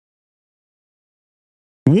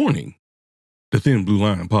Warning: the Thin Blue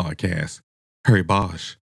Line podcast, Harry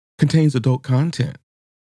Bosch, contains adult content.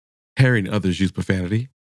 Harry and others use profanity,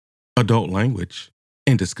 adult language,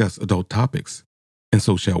 and discuss adult topics, and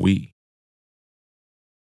so shall we.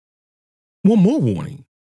 One more warning: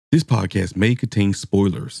 this podcast may contain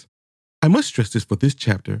spoilers. I must stress this for this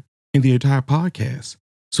chapter and the entire podcast,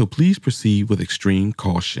 so please proceed with extreme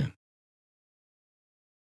caution.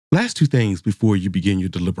 Last two things before you begin your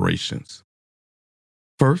deliberations.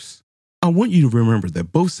 First, I want you to remember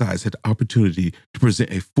that both sides had the opportunity to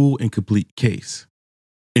present a full and complete case.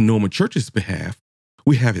 In Norman Church's behalf,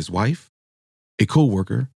 we have his wife, a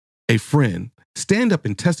co-worker, a friend stand up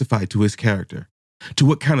and testify to his character, to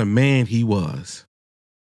what kind of man he was.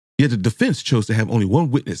 Yet the defense chose to have only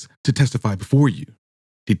one witness to testify before you,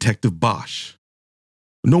 Detective Bosch.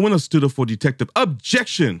 No one else stood up for Detective.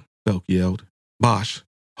 Objection, Belk yelled. Bosch,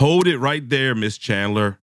 hold it right there, Miss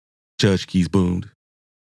Chandler, Judge Keyes boomed.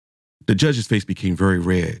 The judge's face became very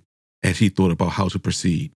red as he thought about how to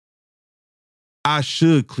proceed. I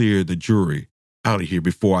should clear the jury out of here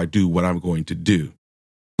before I do what I'm going to do.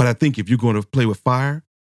 But I think if you're going to play with fire,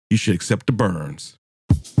 you should accept the burns.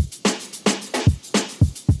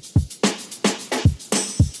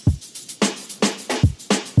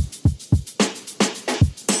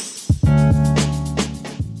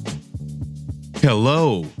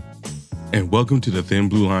 Hello, and welcome to the Thin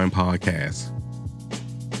Blue Line podcast.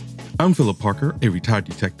 I'm Philip Parker, a retired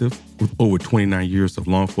detective with over 29 years of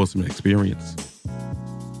law enforcement experience.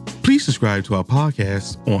 Please subscribe to our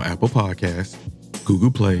podcast on Apple Podcasts, Google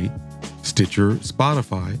Play, Stitcher,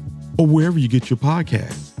 Spotify, or wherever you get your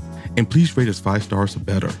podcasts. And please rate us 5 stars or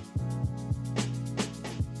better.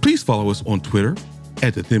 Please follow us on Twitter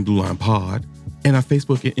at the Thin Blue Line Pod and our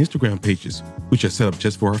Facebook and Instagram pages, which are set up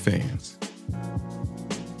just for our fans.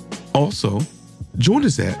 Also, join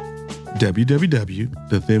us at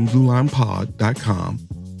www.thethinbluelinepod.com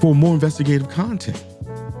for more investigative content,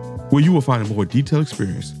 where you will find a more detailed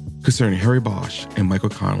experience concerning Harry Bosch and Michael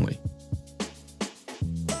Connelly.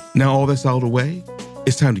 Now all that's out of the way,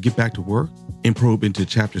 it's time to get back to work and probe into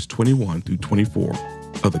chapters 21 through 24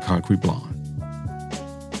 of The Concrete Blonde.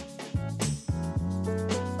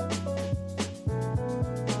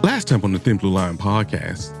 Last time on the Thin Blue Line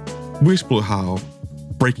podcast, we explored how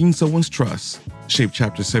breaking someone's trust shaped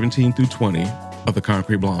chapters 17 through 20 of The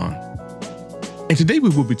Concrete Blonde. And today we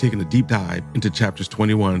will be taking a deep dive into chapters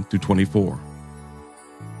 21 through 24.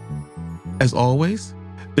 As always,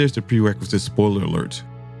 there's the prerequisite spoiler alert.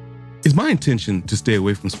 It's my intention to stay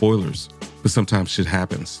away from spoilers, but sometimes shit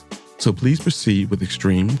happens. So please proceed with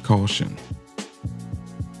extreme caution.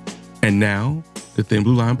 And now, the Thin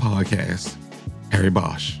Blue Line podcast, Harry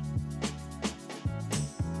Bosch.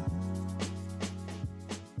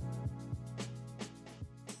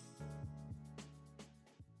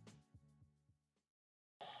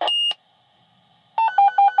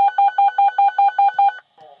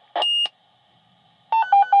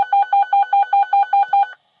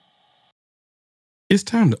 It's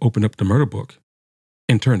time to open up the murder book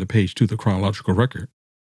and turn the page to the chronological record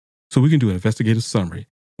so we can do an investigative summary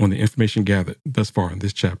on the information gathered thus far in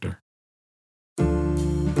this chapter.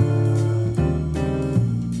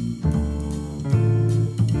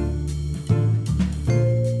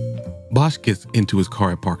 Bosch gets into his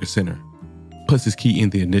car at Parker Center, puts his key in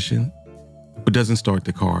the ignition, but doesn't start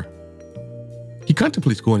the car. He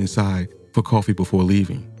contemplates going inside for coffee before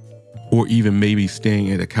leaving, or even maybe staying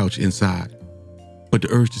at a couch inside. But the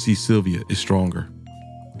urge to see Sylvia is stronger.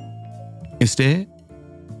 Instead,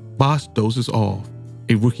 Bosch dozes off.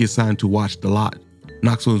 A rookie assigned to watch the lot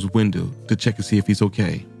knocks on his window to check and see if he's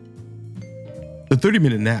okay. The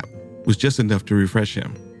 30-minute nap was just enough to refresh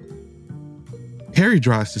him. Harry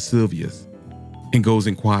drives to Sylvia's and goes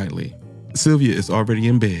in quietly. Sylvia is already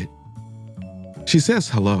in bed. She says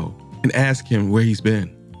hello and asks him where he's been,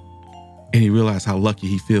 and he realizes how lucky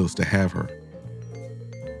he feels to have her.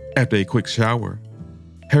 After a quick shower,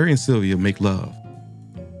 Harry and Sylvia make love,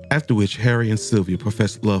 after which Harry and Sylvia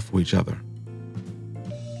profess love for each other.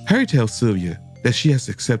 Harry tells Sylvia that she has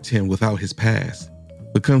to accept him without his past,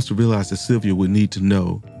 but comes to realize that Sylvia would need to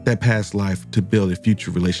know that past life to build a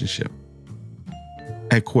future relationship.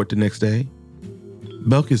 At court the next day,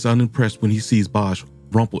 Belk is unimpressed when he sees Bosch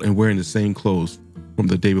rumpled and wearing the same clothes from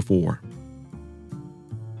the day before.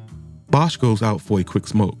 Bosch goes out for a quick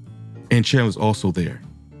smoke, and Chandler's also there.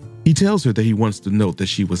 He tells her that he wants to note that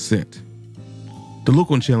she was sent. The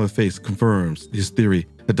look on Chandler's face confirms his theory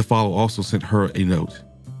that the follower also sent her a note.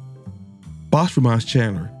 Bosch reminds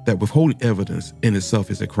Chandler that withholding evidence in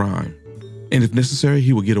itself is a crime, and if necessary,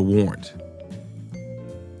 he will get a warrant.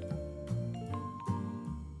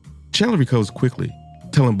 Chandler recovers quickly,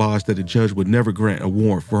 telling Bosch that the judge would never grant a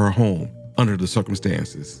warrant for her home under the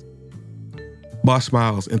circumstances. Bosch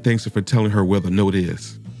smiles and thanks her for telling her where the note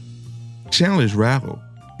is. Chandler is rattled,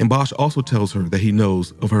 and Bosch also tells her that he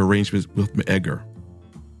knows of her arrangements with Edgar.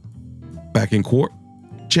 Back in court,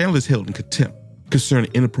 Chandler is held in contempt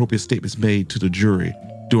concerning inappropriate statements made to the jury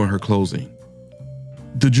during her closing.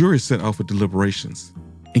 The jury is sent off for deliberations,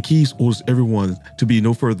 and Keyes orders everyone to be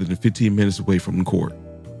no further than 15 minutes away from the court.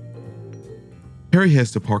 Harry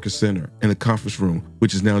heads to Parker Center and the conference room,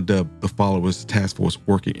 which is now dubbed the Followers Task Force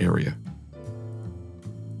Working Area.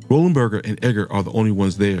 Rollenberger and Edgar are the only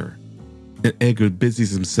ones there, and Edgar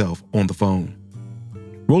busies himself on the phone.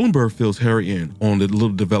 Rollenberg fills Harry in on the little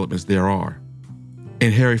developments there are,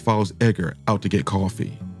 and Harry follows Edgar out to get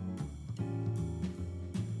coffee.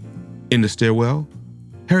 In the stairwell,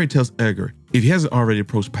 Harry tells Edgar if he hasn't already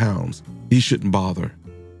approached Pounds, he shouldn't bother.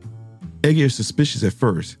 Edgar is suspicious at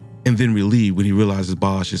first, and then relieved when he realizes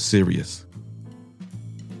Bosch is serious.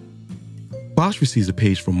 Bosch receives a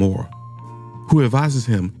page from Moore, who advises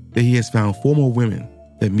him that he has found 4 more women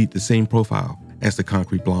that meet the same profile as the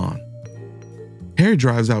concrete blonde. Harry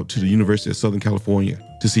drives out to the University of Southern California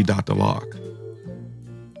to see Dr. Locke.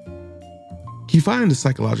 He finds the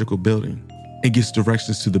psychological building and gets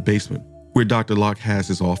directions to the basement where Dr. Locke has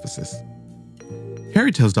his offices.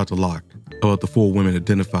 Harry tells Dr. Locke about the 4 women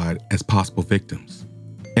identified as possible victims,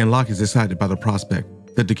 and Locke is excited by the prospect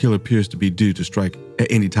that the killer appears to be due to strike at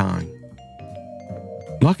any time.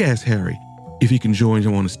 Locke asks Harry if he can join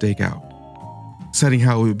him on a stakeout, citing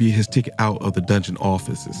how it would be his ticket out of the dungeon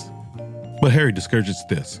offices. But Harry discourages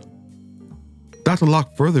this. Dr.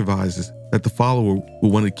 Locke further advises that the follower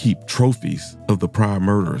will want to keep trophies of the prior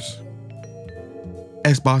murders.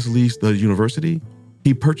 As Bosch leaves the university,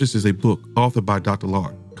 he purchases a book authored by Dr.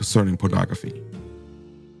 Locke concerning pornography.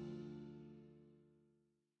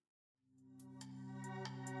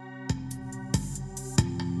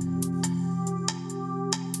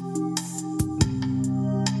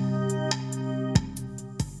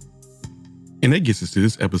 And that gets us to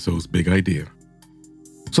this episode's big idea.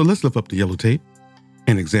 So let's lift up the yellow tape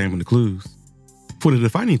and examine the clues. For the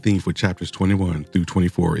defining theme for chapters 21 through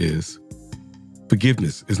 24 is,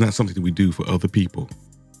 forgiveness is not something we do for other people.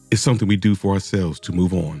 It's something we do for ourselves to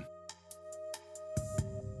move on.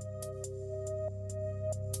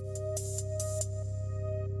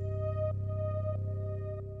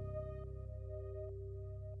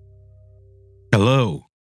 Hello,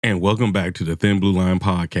 and welcome back to the Thin Blue Line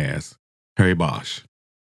podcast. Harry Bosch.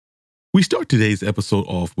 We start today's episode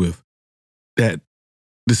off with that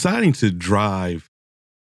deciding to drive,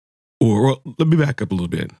 or let me back up a little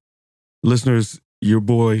bit. Listeners, your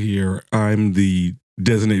boy here, I'm the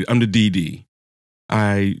DD.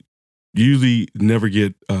 I usually never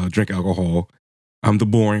get drink alcohol. I'm the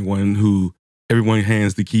boring one who everyone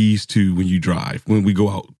hands the keys to when you drive, when we go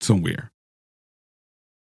out somewhere.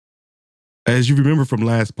 As you remember from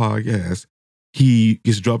last podcast, he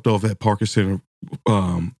gets dropped off at Parker Center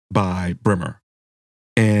by Bremer.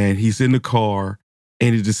 And he's in the car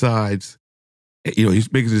and he decides,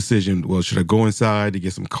 he's making a decision, well, should I go inside to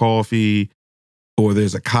get some coffee? Or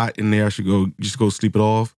there's a cot in there, I should go sleep it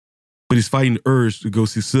off. But he's fighting the urge to go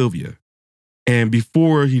see Sylvia. And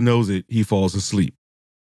before he knows it, he falls asleep.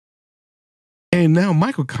 And now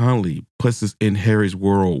Michael Connelly puts us in Harry's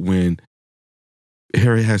world when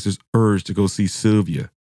Harry has this urge to go see Sylvia.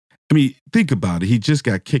 I mean, think about it. He just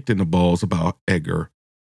got kicked in the balls about Edgar,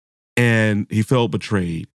 and he felt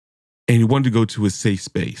betrayed, and he wanted to go to his safe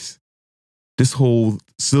space. This whole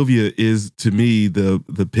Sylvia is, to me, the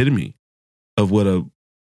epitome of what a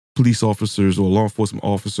police officer's or law enforcement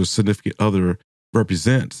officer's significant other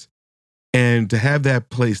represents. And to have that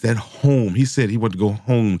place, that home, he said he wanted to go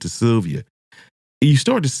home to Sylvia. And you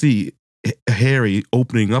start to see Harry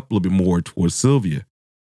opening up a little bit more towards Sylvia.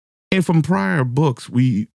 And from prior books,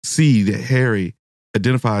 we see that Harry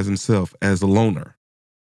identifies himself as a loner.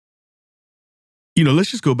 Let's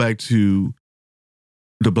just go back to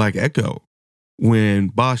the Black Echo when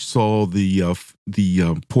Bosch saw the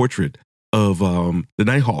portrait of the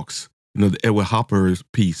Nighthawks, the Edward Hopper's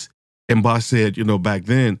piece. And Bosch said, back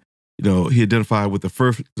then, he identified with the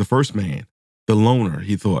first man, the loner.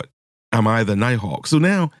 He thought, am I the Nighthawk? So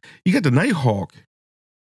now you got the Nighthawk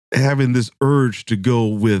having this urge to go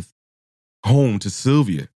with home to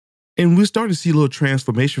Sylvia. And we're starting to see a little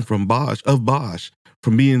transformation from Bosch,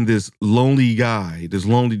 from being this lonely guy, this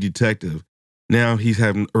lonely detective. Now he's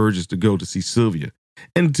having urges to go to see Sylvia.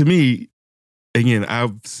 And to me, again,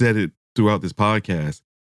 I've said it throughout this podcast,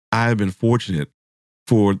 I've been fortunate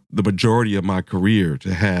for the majority of my career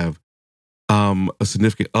to have a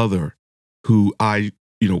significant other who I,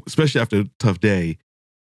 especially after a tough day,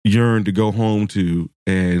 yearn to go home to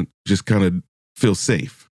and just kind of feel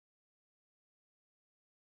safe.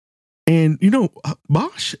 And,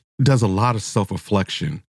 Bosch does a lot of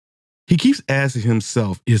self-reflection. He keeps asking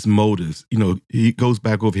himself his motives. He goes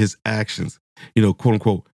back over his actions, quote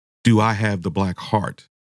unquote, do I have the black heart?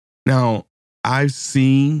 Now, I've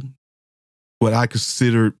seen what I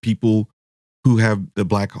consider people who have the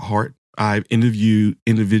black heart. I've interviewed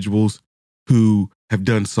individuals who have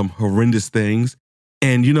done some horrendous things.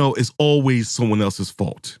 And, it's always someone else's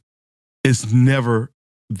fault. It's never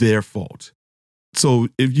their fault. So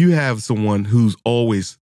if you have someone who's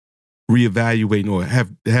always reevaluating or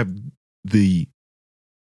have the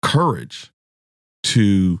courage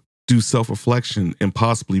to do self-reflection and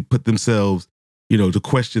possibly put themselves, to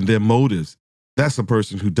question their motives, that's a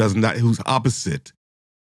person who's opposite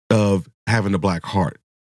of having a black heart.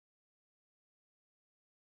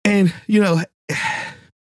 And,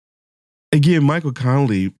 again, Michael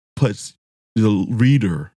Connelly puts the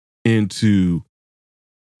reader into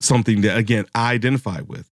something that, again, I identify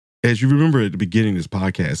with. As you remember at the beginning of this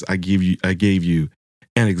podcast, I gave you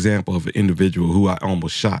an example of an individual who I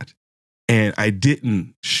almost shot. And I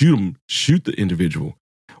didn't shoot the individual.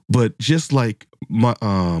 But just like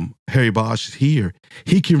Harry Bosch here,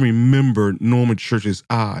 he can remember Norman Church's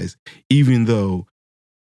eyes, even though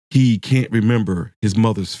he can't remember his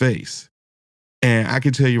mother's face. And I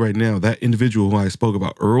can tell you right now, that individual who I spoke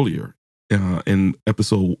about earlier in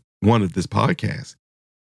episode 1 of this podcast,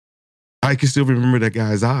 I can still remember that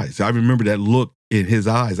guy's eyes. I remember that look in his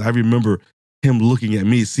eyes. I remember him looking at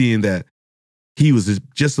me, seeing that he was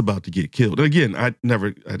just about to get killed. Again, I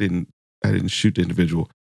didn't shoot the individual.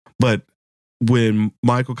 But when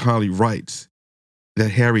Michael Connelly writes that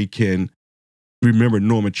Harry can remember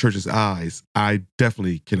Norman Church's eyes, I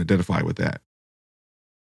definitely can identify with that.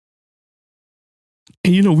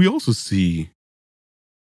 And, we also see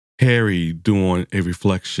Harry doing a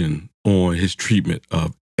reflection on his treatment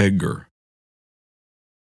of Edgar.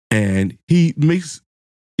 And he makes,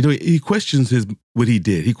 he questions what he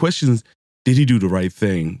did. He questions, did he do the right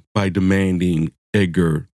thing by demanding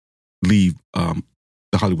Edgar leave the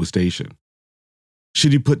Hollywood station?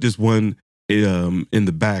 Should he put this one in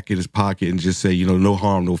the back in his pocket and just say, no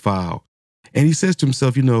harm, no foul? And he says to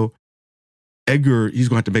himself, Edgar, he's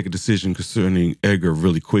going to have to make a decision concerning Edgar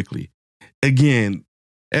really quickly. Again,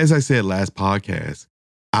 as I said last podcast,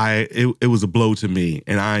 it was a blow to me,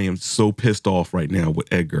 and I am so pissed off right now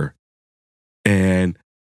with Edgar. And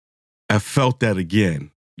I felt that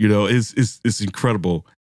again. It's incredible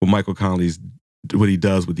what Michael Connelly's what he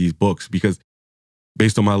does with these books, because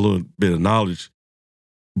based on my little bit of knowledge,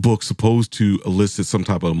 books supposed to elicit some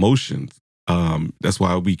type of emotions. That's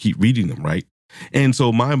why we keep reading them, right? And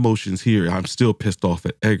so my emotions here, I'm still pissed off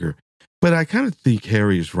at Edgar, but I kind of think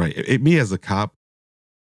Harry is right. Me as a cop,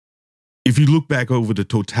 if you look back over the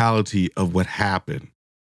totality of what happened,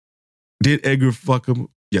 did Edgar fuck him?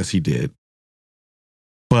 Yes, he did.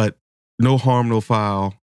 But no harm, no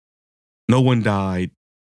foul. No one died.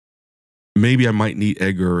 Maybe I might need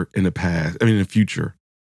Edgar in the future.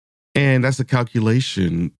 And that's a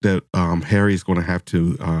calculation that Harry is going to have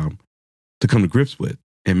to come to grips with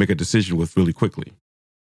and make a decision with really quickly.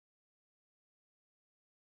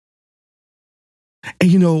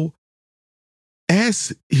 And,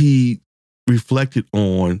 as he reflected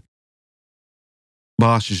on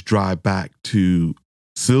Bosch's drive back to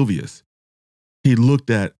Sylvia's, he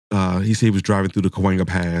looked at, he said he was driving through the Cahuenga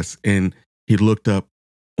Pass, and he looked up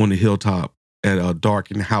on the hilltop at a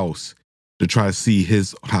darkened house to try to see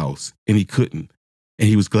his house, and he couldn't. And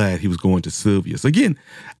he was glad he was going to Sylvia's. Again,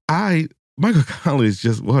 Michael Connelly is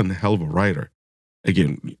just one hell of a writer.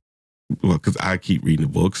 Again, because I keep reading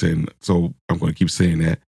the books, and so I'm going to keep saying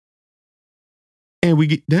that. And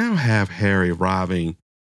we now have Harry arriving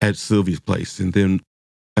at Sylvia's place, and then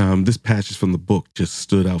this passage from the book just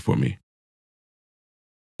stood out for me.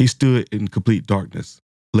 He stood in complete darkness,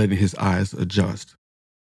 letting his eyes adjust.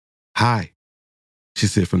 "Hi," she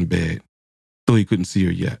said from the bed, though he couldn't see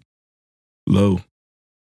her yet. "Lo,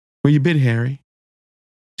 where you been, Harry?"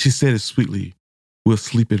 She said it sweetly, with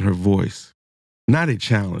sleep in her voice, not a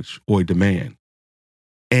challenge or a demand.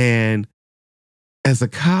 And as a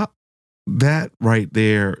cop, that right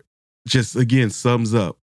there just, again, sums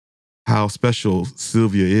up how special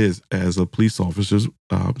Sylvia is as a police officer's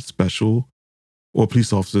special or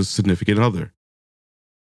police officer's significant other.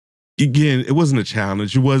 Again, it wasn't a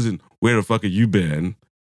challenge. It wasn't, "Where the fuck have you been?"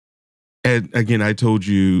 And again, I told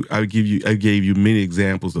you, I gave you many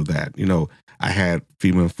examples of that. I had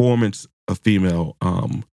female informants, a female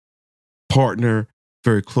partner,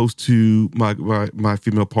 very close to my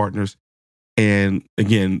female partners. And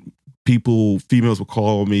again, Females would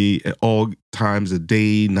call me at all times of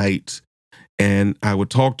day, night, and I would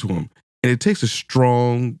talk to them. And it takes a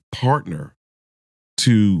strong partner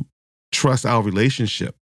to trust our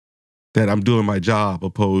relationship that I'm doing my job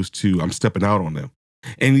opposed to I'm stepping out on them.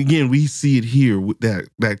 And again, we see it here with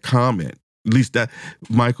that comment, at least that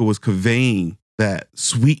Michael was conveying that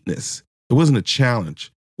sweetness. It wasn't a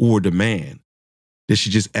challenge or a demand that she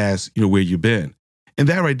just asked, where you been? And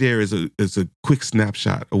that right there is a quick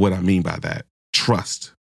snapshot of what I mean by that.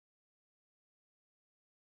 Trust.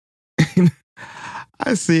 And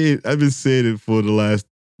I've been saying it for the last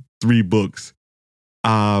 3 books.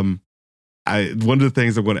 One of the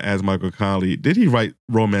things I'm going to ask Michael Connelly, did he write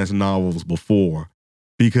romance novels before?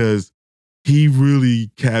 Because he really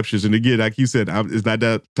captures, and again, like you said, it's not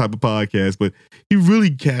that type of podcast, but he really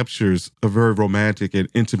captures a very romantic and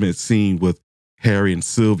intimate scene with Harry and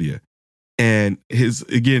Sylvia. And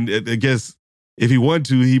again, I guess if he wanted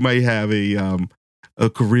to, he might have a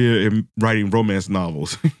career in writing romance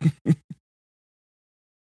novels.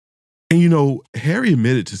 And Harry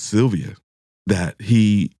admitted to Sylvia that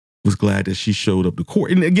he was glad that she showed up to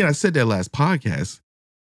court. And again, I said that last podcast,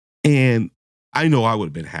 and I know I would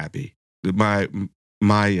have been happy that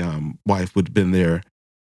my wife would have been there,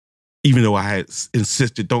 even though I had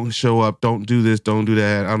insisted, don't show up, don't do this, don't do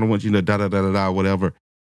that. I don't want you to da-da-da-da-da, whatever.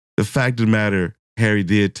 The fact of the matter, Harry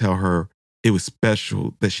did tell her it was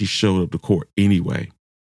special that she showed up to court anyway.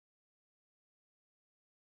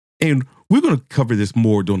 And we're going to cover this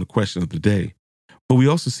more during the question of the day. But we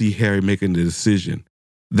also see Harry making the decision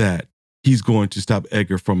that he's going to stop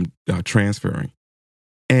Edgar from transferring.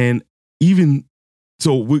 And even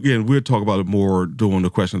so, we'll talk about it more during the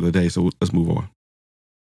question of the day. So let's move on.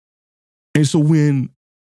 And so when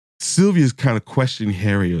Sylvia's kind of questioning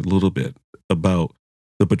Harry a little bit about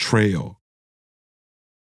the betrayal,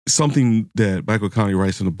 something that Michael Connelly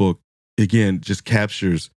writes in the book, again, just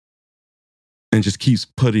captures and just keeps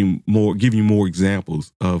giving you more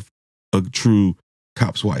examples of a true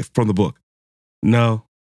cop's wife from the book. No,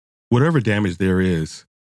 whatever damage there is,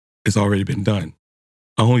 it's already been done.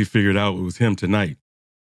 I only figured out it was him tonight.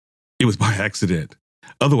 It was by accident.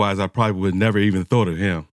 Otherwise, I probably would never even thought of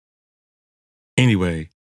him. Anyway,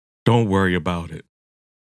 don't worry about it.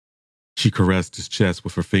 She caressed his chest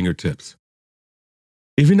with her fingertips.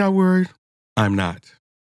 If you're not worried, I'm not.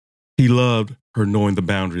 He loved her knowing the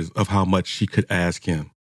boundaries of how much she could ask him,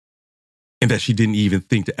 and that she didn't even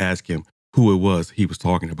think to ask him who it was he was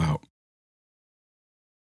talking about.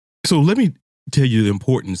 So let me tell you the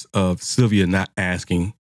importance of Sylvia not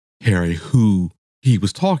asking Harry who he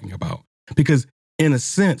was talking about. Because in a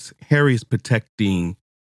sense, Harry is protecting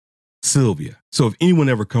Sylvia. So if anyone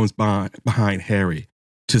ever comes behind Harry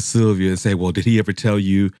to Sylvia and say, well, did he ever tell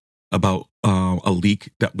you about a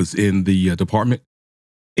leak that was in the department?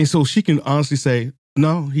 And so she can honestly say,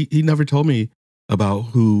 no, he never told me about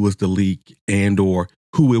who was the leak and or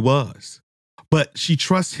who it was. But she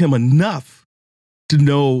trusts him enough to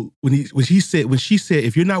know when she said,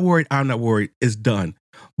 if you're not worried, I'm not worried, it's done.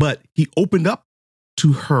 But he opened up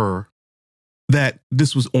to her that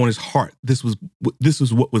this was on his heart. This was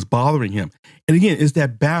what was bothering him. And again, it's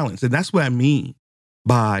that balance. And that's what I mean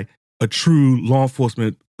by a true law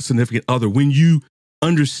enforcement significant other. When you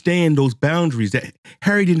understand those boundaries, that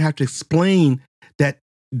Harry didn't have to explain that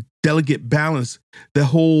delicate balance, the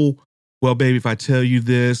whole, well, baby, if I tell you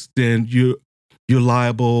this, then you're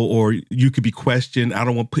liable or you could be questioned. I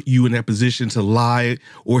don't want to put you in that position to lie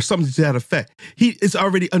or something to that effect. It's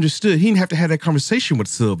already understood. He didn't have to have that conversation with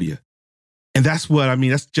Sylvia. And that's what I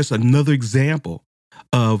mean. That's just another example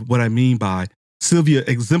of what I mean by Sylvia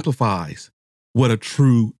exemplifies what a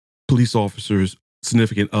true police officer's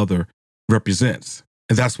significant other represents.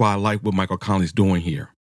 And that's why I like what Michael Connelly's doing here.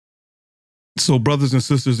 So brothers and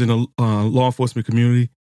sisters in the law enforcement community,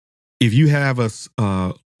 if you have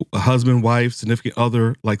a husband, wife, significant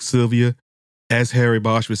other like Sylvia, as Harry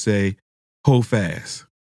Bosch would say, hold fast,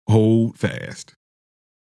 hold fast.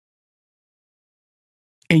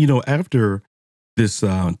 And, after this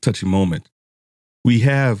touching moment, we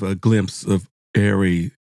have a glimpse of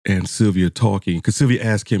Harry and Sylvia talking, because Sylvia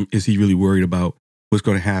asked him, is he really worried about what's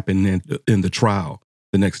going to happen in the trial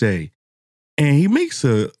the next day? And he makes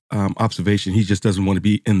a observation. He just doesn't want to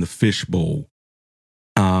be in the fishbowl.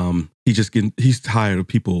 He's tired of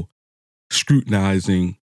people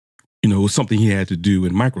scrutinizing, something he had to do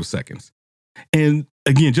in microseconds. And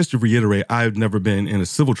again, just to reiterate, I've never been in a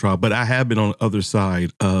civil trial, but I have been on the other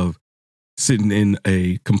side of sitting in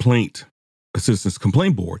a citizen's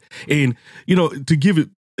complaint board. And, to give it,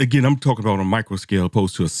 again, I'm talking about on a micro scale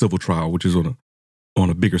opposed to a civil trial, which is on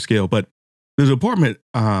a bigger scale. But the department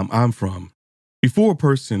I'm from, before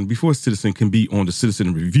a citizen can be on the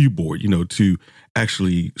citizen review board, to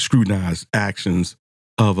actually scrutinize actions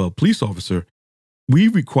of a police officer, we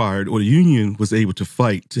required, or the union was able to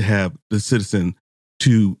fight to have the citizen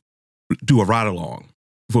to do a ride along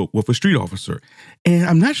with a street officer. And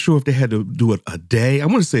I'm not sure if they had to do it a day. I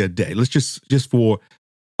want to say a day. Let's just for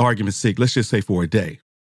argument's sake, let's just say for a day.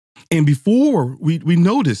 And before we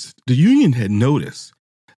noticed, the union had noticed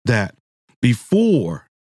that before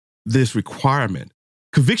this requirement,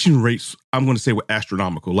 conviction rates, I'm going to say, were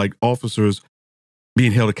astronomical, like officers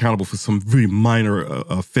being held accountable for some very minor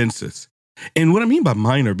offenses. And what I mean by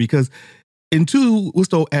minor, because what's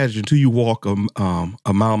the old adage, until you walk a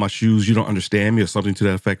mile in my shoes, you don't understand me, or something to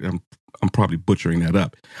that effect. I'm probably butchering that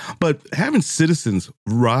up. But having citizens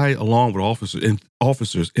ride along with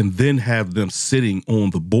officers and then have them sitting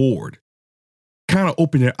on the board kind of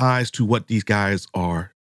open their eyes to what these guys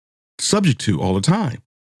are subject to all the time.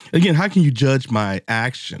 Again, how can you judge my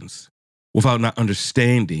actions without not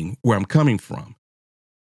understanding where I'm coming from?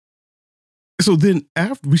 So then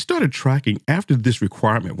after we started tracking, after this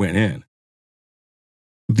requirement went in,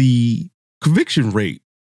 the conviction rate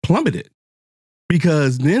plummeted,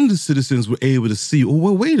 because then the citizens were able to see, oh,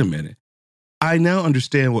 well, wait a minute. I now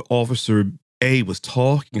understand what Officer A was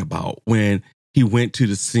talking about when he went to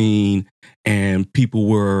the scene and people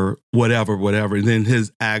were whatever, and then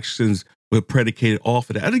his actions were predicated off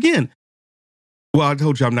of that. And again, well, I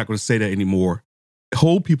told you I'm not going to say that anymore.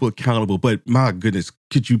 Hold people accountable, but my goodness,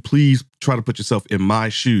 could you please try to put yourself in my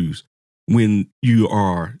shoes when you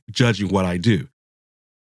are judging what I do?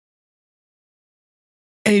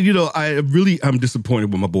 And, I'm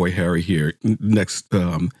disappointed with my boy Harry here, next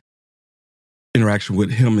interaction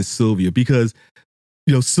with him and Sylvia, because,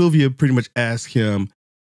 Sylvia pretty much asked him,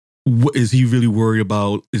 what is he really worried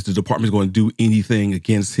about? Is the department going to do anything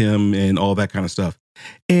against him and all that kind of stuff?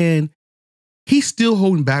 And he's still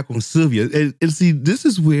holding back on Sylvia. And see, this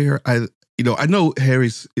is where I know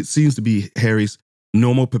it seems to be Harry's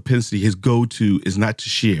normal propensity, his go-to is not to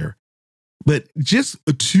share. But just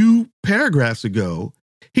 2 paragraphs ago,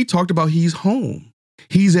 he talked about he's home.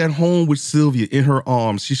 He's at home with Sylvia in her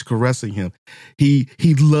arms. She's caressing him. He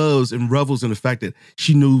loves and revels in the fact that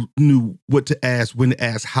she knew what to ask, when to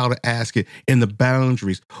ask, how to ask it, and the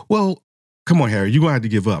boundaries. Well, come on, Harry, you're going to have to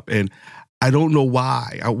give up. And I don't know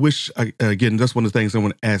why. I wish, again, that's one of the things I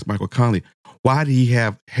want to ask Michael Connelly. Why did he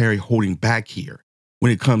have Harry holding back here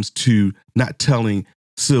when it comes to not telling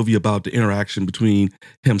Sylvia about the interaction between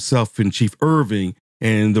himself and Chief Irving,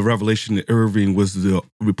 and the revelation that Irving was the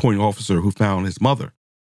reporting officer who found his mother?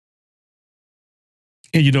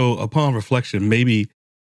 And, upon reflection, maybe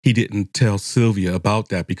he didn't tell Sylvia about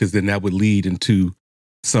that, because then that would lead into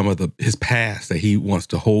some of his past that he wants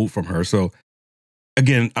to hold from her. So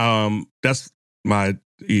again, that's my,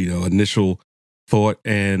 initial thought.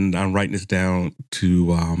 And I'm writing this down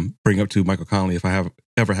to bring up to Michael Connelly if I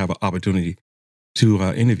ever have an opportunity to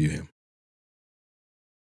interview him.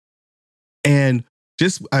 And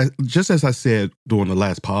just as I said during the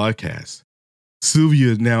last podcast,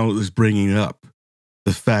 Sylvia now is bringing up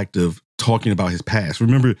the fact of talking about his past.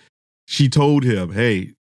 Remember, she told him,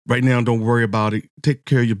 hey, right now, don't worry about it. Take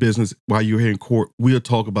care of your business while you're here in court. We'll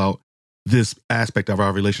talk about this aspect of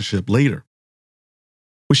our relationship later.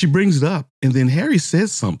 But she brings it up, and then Harry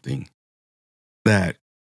says something that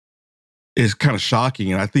is kind of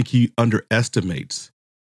shocking, and I think he underestimates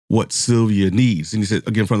what Sylvia needs. And he said,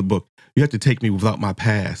 again, from the book, you have to take me without my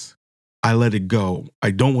past. I let it go.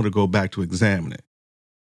 I don't want to go back to examine it,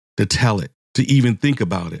 to tell it, to even think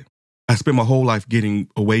about it. I spent my whole life getting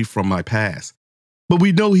away from my past. But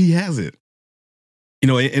we know he has it.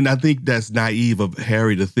 And I think that's naive of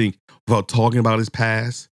Harry to think about talking about his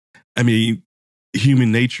past. I mean,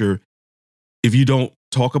 human nature, if you don't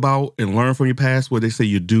talk about and learn from your past, they say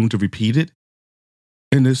you're doomed to repeat it.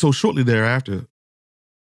 And then, so shortly thereafter,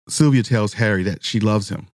 Sylvia tells Harry that she loves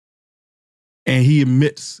him. And he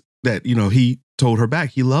admits that, he told her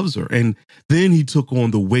back he loves her. And then he took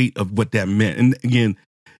on the weight of what that meant. And again,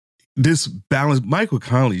 this balance, Michael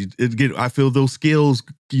Connelly, again, I feel those scales,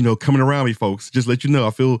 coming around me, folks. Just let you know,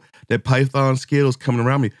 I feel that Python scales coming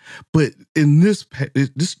around me. But in this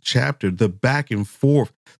chapter, the back and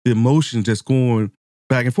forth, the emotions just going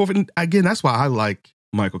back and forth. And again, that's why I like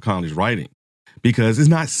Michael Connelly's writing, because it's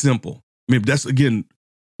not simple. I mean, that's, again,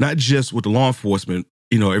 not just with the law enforcement,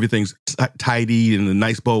 everything's tidied and a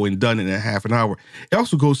nice bow and done in a half an hour. It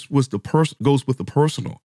also goes with the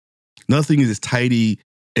personal. Nothing is as tidy,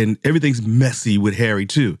 and everything's messy with Harry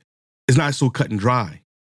too. It's not so cut and dry.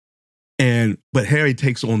 But Harry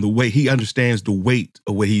takes on the weight. He understands the weight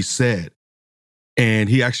of what he said. And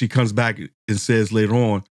he actually comes back and says later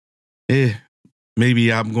on,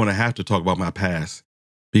 maybe I'm going to have to talk about my past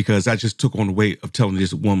because I just took on the weight of telling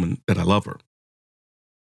this woman that I love her.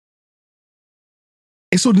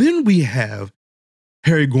 And so then we have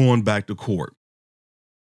Harry going back to court.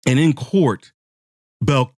 And in court,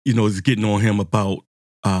 Belk, is getting on him about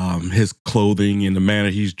his clothing and the manner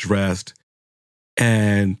he's dressed.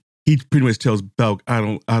 And he pretty much tells Belk, I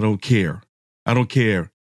don't care. I don't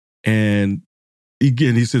care. And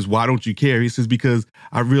again, he says, why don't you care? He says, because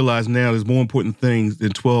I realize now there's more important things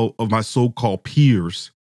than 12 of my so-called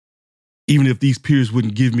peers, even if these peers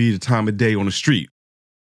wouldn't give me the time of day on the street.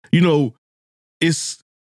 It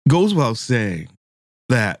goes without saying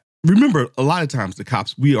that, remember, a lot of times the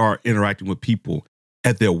cops, we are interacting with people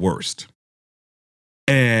at their worst.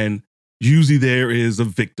 And usually there is a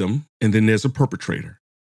victim and then there's a perpetrator.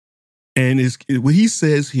 And what he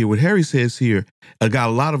says here, what Harry says here, a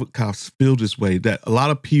lot of cops feel this way, that a lot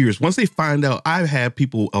of peers, once they find out, I've had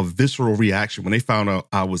people a visceral reaction when they found out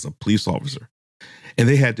I was a police officer. And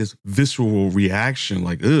they had this visceral reaction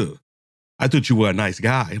like, ugh, I thought you were a nice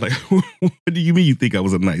guy. Like, what do you mean you think I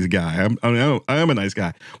was a nice guy? I am a nice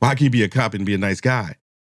guy. Well, how can you be a cop and be a nice guy?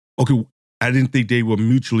 Okay, I didn't think they were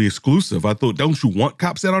mutually exclusive. I thought, don't you want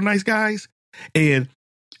cops that are nice guys? And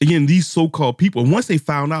again, these so-called people, once they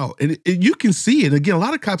found out, and you can see it, again, a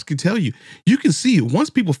lot of cops can tell you, you can see it. Once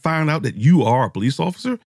people find out that you are a police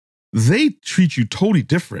officer, they treat you totally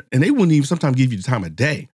different. And they wouldn't even sometimes give you the time of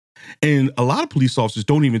day. And a lot of police officers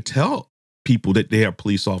don't even tell people that they are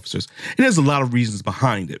police officers. And there's a lot of reasons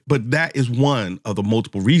behind it. But that is one of the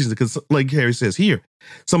multiple reasons, because like Harry says here,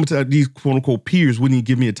 sometimes these quote-unquote peers wouldn't even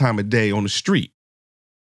give me a time of day on the street.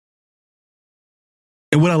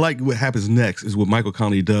 And what I like, what happens next is what Michael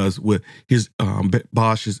Connelly does with his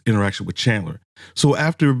Bosch's interaction with Chandler. So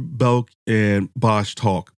after Belk and Bosch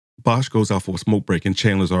talk, Bosch goes out for a smoke break and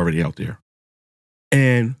Chandler's already out there.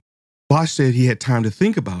 And Bosch said he had time to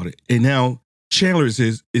think about it. And now Chandler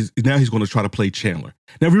now he's going to try to play Chandler.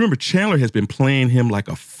 Now remember, Chandler has been playing him like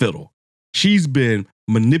a fiddle. She's been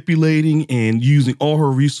manipulating and using all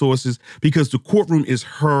her resources because the courtroom is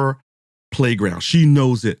her playground. She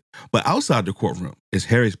knows it. But outside the courtroom is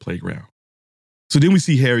Harry's playground. So then we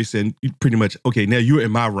see Harry saying pretty much, okay, now you're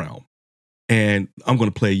in my realm and I'm going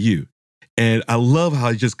to play you. And I love how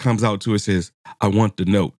it just comes out to it, says, I want the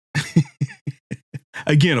note.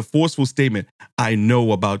 Again, a forceful statement. I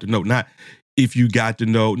know about the note. Not if you got the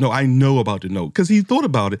note. No, I know about the note. Because he thought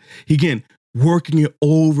about it. Again, working it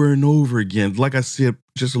over and over again. Like I said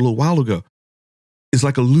just a little while ago, it's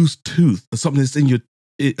like a loose tooth or something that's in your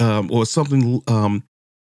or something that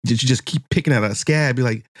you just keep picking at a scab. You're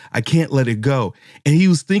like, I can't let it go. And he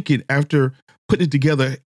was thinking, after putting it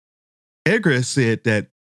together, Edgar had said that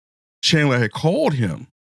Chandler had called him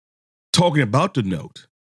talking about the note.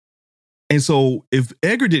 And so if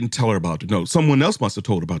Edgar didn't tell her about the note, someone else must have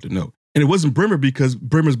told her about the note. And it wasn't Brimmer, because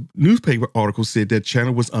Brimmer's newspaper article said that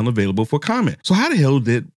Chandler was unavailable for comment. So how the hell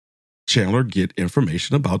did Chandler get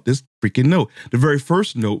information about this freaking note? The very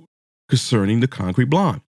first note concerning the Concrete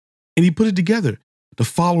Blonde. And he put it together. The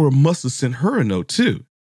follower must have sent her a note too.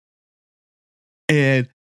 And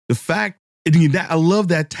the fact, I love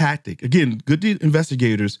that tactic. Again, good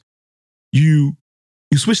investigators, you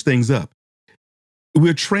switch things up.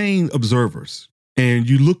 We're trained observers, and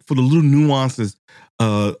you look for the little nuances.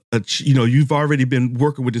 You've already been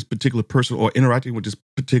working with this particular person or interacting with this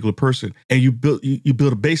particular person, and you build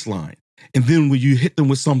a baseline. And then when you hit them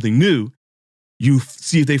with something new, you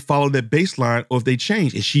see if they follow that baseline or if they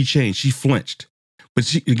change. And she changed. She flinched. But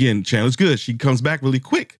Chandler's good. She comes back really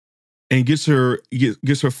quick and gets her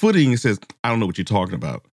footing and says, I don't know what you're talking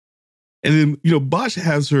about. And then, Bosch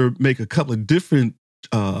has her make a couple of different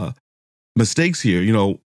mistakes here.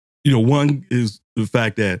 One is the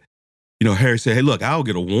fact that, Harry said, hey, look, I'll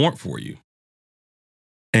get a warrant for you.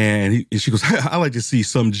 And she goes, I like to see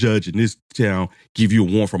some judge in this town give you a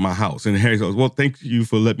warrant for my house. And Harry goes, well, thank you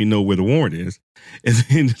for letting me know where the warrant is. And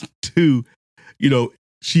then two,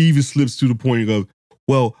 she even slips to the point of,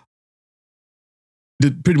 well,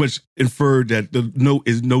 pretty much inferred that the note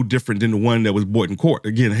is no different than the one that was bought in court.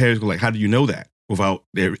 Again, Harry's like, how do you know that without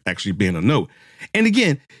there actually being a note? And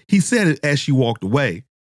again, he said it as she walked away.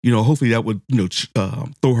 Hopefully that would,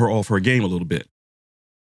 throw her off her game a little bit.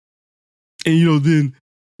 And, then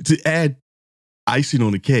to add icing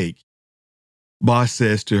on the cake, Bosch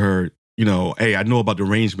says to her, hey, I know about the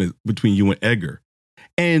arrangement between you and Edgar.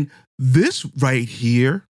 And this right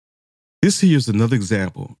here, this here is another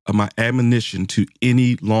example of my admonition to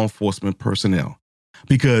any law enforcement personnel,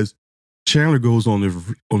 because Chandler goes on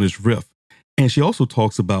this riff, and she also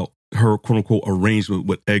talks about her quote unquote arrangement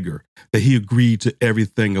with Edgar, that he agreed to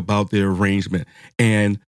everything about their arrangement.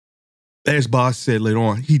 And as Bosch said later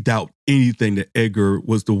on, he doubt anything that Edgar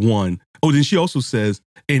was the one. Oh, then she also says,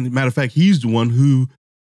 and matter of fact, he's the one who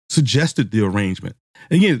suggested the arrangement.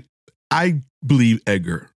 And again, I believe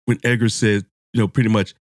Edgar when Edgar said, pretty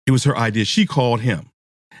much it was her idea. She called him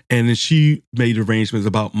and then she made arrangements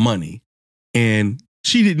about money. And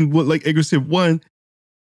she didn't, like Edgar said, one,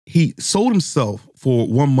 he sold himself for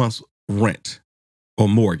 1 month's rent or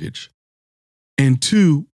mortgage. And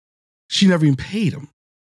two, she never even paid him.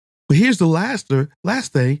 But here's the last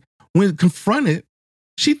thing. When confronted,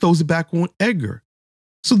 she throws it back on Edgar.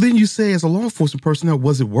 So then you say, as a law enforcement personnel,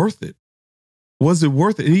 was it worth it? Was it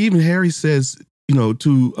worth it? And even Harry says,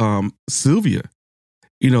 to Sylvia,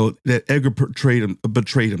 that Edgar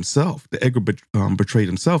betrayed himself. That Edgar betrayed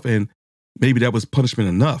himself, and maybe that was punishment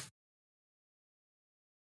enough.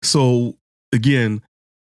 So again,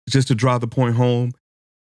 just to drive the point home,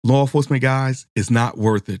 law enforcement guys, it's not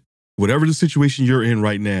worth it. Whatever the situation you're in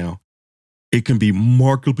right now, it can be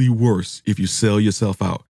markedly worse if you sell yourself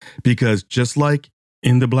out. Because just like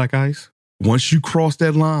in the Black Ice, once you cross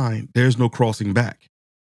that line, there's no crossing back.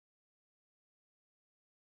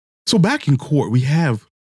 So back in court, we have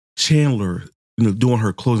Chandler, doing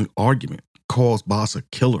her closing argument, calls Bosch a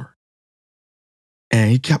killer. And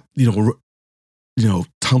he kept,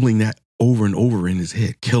 tumbling that over and over in his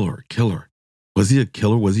head. Killer, killer. Was he a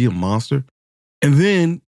killer? Was he a monster? And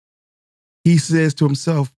then he says to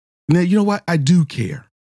himself, now, you know what? I do care.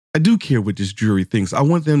 I do care what this jury thinks. I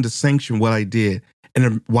want them to sanction what I did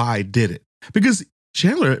and why I did it. Because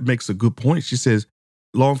Chandler makes a good point. She says,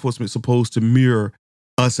 law enforcement is supposed to mirror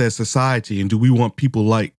us as society. And do we want people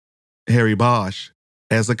like Harry Bosch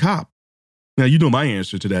as a cop? Now, my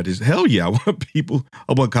answer to that is, hell yeah,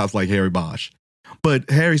 I want cops like Harry Bosch. But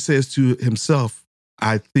Harry says to himself,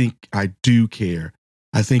 I think I do care.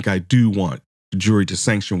 I think I do want the jury to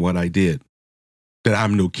sanction what I did, that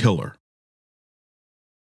I'm no killer.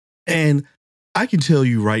 And I can tell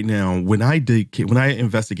you right now, when I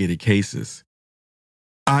investigated cases,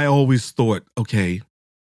 I always thought, okay,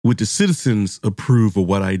 would the citizens approve of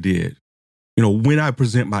what I did? When I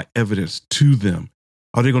present my evidence to them,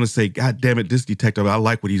 are they going to say, God damn it, this detective, I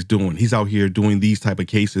like what he's doing. He's out here doing these type of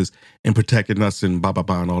cases and protecting us and blah, blah,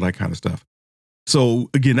 blah, and all that kind of stuff. So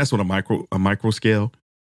again, that's on a micro scale.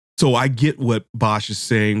 So I get what Bosch is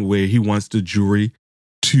saying, where he wants the jury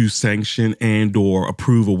to sanction and or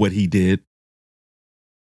approve of what he did.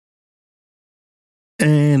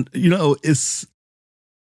 And,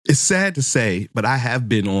 it's sad to say, but I have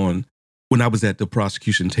been on, when I was at the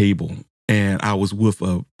prosecution table and I was with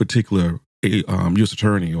a particular U.S.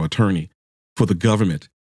 attorney for the government,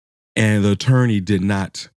 and the attorney did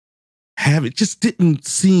not have it, just didn't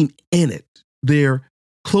seem in it. Their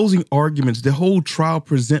closing arguments, the whole trial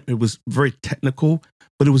presentment was very technical,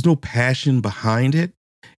 but there was no passion behind it.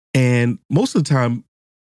 And most of the time,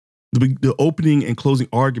 the opening and closing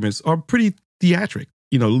arguments are pretty theatric.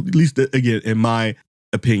 At least, again, in my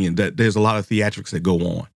opinion, that there's a lot of theatrics that go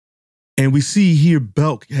on. And we see here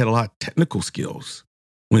Belk had a lot of technical skills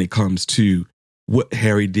when it comes to what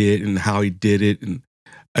Harry did and how he did it. And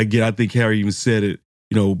again, I think Harry even said it,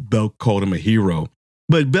 Belk called him a hero.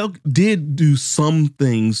 But Belk did do some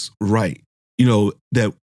things right,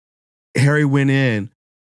 that Harry went in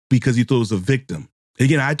because he thought it was a victim.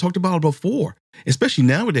 Again, I talked about it before, especially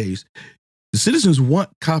nowadays. The citizens want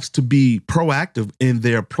cops to be proactive in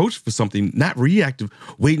their approach for something, not reactive,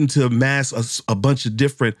 waiting to amass a bunch of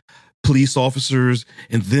different police officers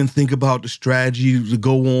and then think about the strategy to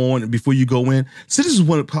go on before you go in. Citizens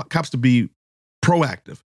want cops to be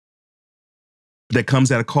proactive. That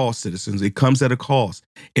comes at a cost, citizens. It comes at a cost.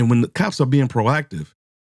 And when the cops are being proactive,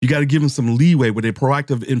 you got to give them some leeway where they're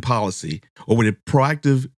proactive in policy or where they're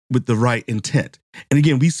proactive with the right intent. And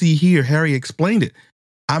again, we see here, Harry explained it.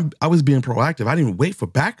 I was being proactive. I didn't wait for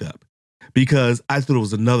backup because I thought it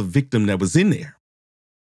was another victim that was in there.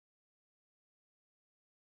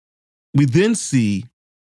 We then see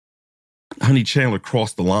Honey Chandler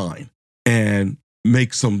cross the line and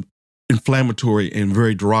make some inflammatory and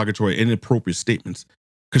very derogatory and inappropriate statements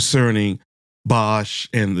concerning Bosch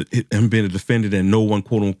and him being a defendant, and no one,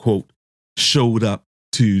 quote unquote, showed up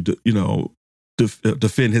to,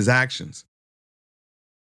 defend his actions.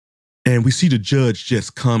 And we see the judge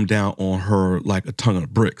just come down on her like a ton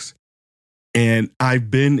of bricks. And I've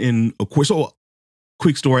been in a court. So,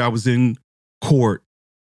 quick story, I was in court,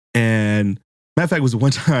 and matter of fact, it was the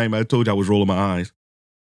one time I told you I was rolling my eyes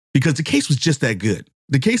because the case was just that good.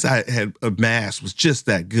 The case I had amassed was just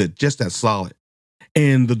that good, just that solid.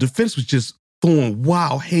 And the defense was just throwing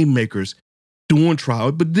wild haymakers during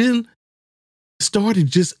trial, but then started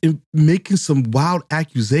just making some wild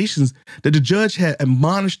accusations that the judge had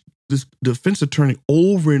admonished this defense attorney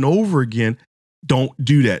over and over again, don't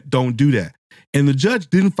do that, don't do that. And the judge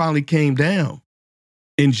then finally came down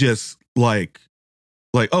and just like,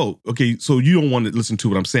 oh, okay, so you don't want to listen to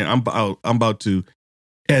what I'm saying. I'm about to,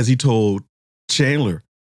 as he told Chandler,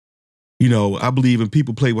 I believe when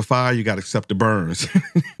people play with fire, you got to accept the burns.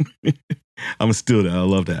 I'm gonna steal that. I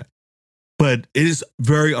love that. But it is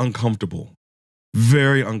very uncomfortable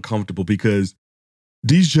because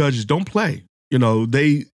these judges don't play. Most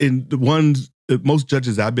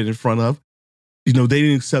judges I've been in front of, they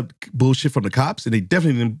didn't accept bullshit from the cops, and they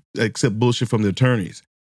definitely didn't accept bullshit from the attorneys.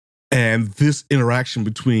 And this interaction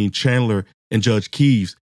between Chandler and Judge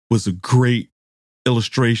Keeves was a great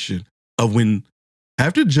illustration of when,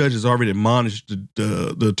 after the judge has already admonished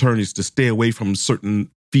the attorneys to stay away from certain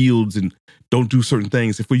fields and don't do certain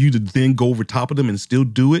things, and for you to then go over top of them and still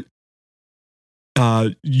do it,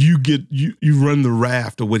 you run the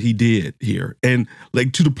raft of what he did here. And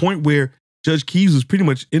like to the point where Judge Keeves was pretty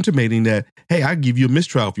much intimating that, hey, I'll give you a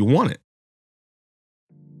mistrial if you want it.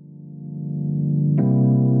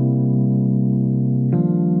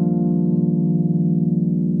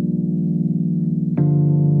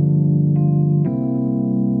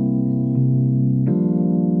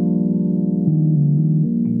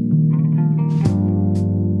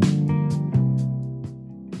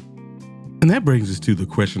 And that brings us to the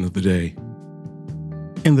question of the day.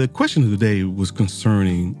 And the question of the day was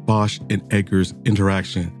concerning Bosch and Edgar's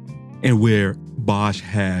interaction, and where Bosch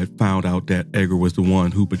had found out that Edgar was the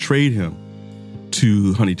one who betrayed him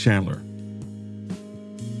to Honey Chandler.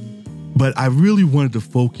 But I really wanted to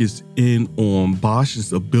focus in on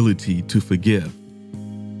Bosch's ability to forgive.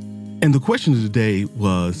 And the question of the day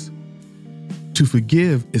was, to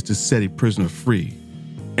forgive is to set a prisoner free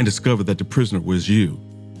and discover that the prisoner was you.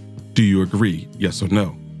 Do you agree? Yes or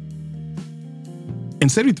no? And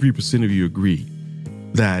 73% of you agree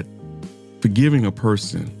that forgiving a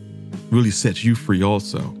person really sets you free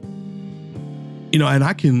also. And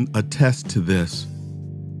I can attest to this,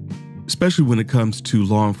 especially when it comes to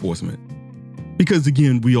law enforcement. Because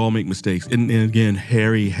again, we all make mistakes. And again,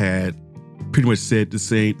 Harry had pretty much said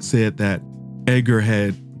that Edgar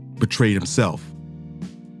had betrayed himself.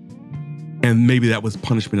 And maybe that was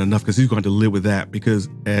punishment enough because he's going to live with that, because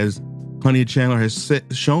as Honey Chandler has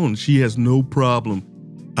shown, she has no problem,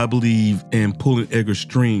 I believe, in pulling Edgar's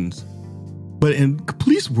strings. But in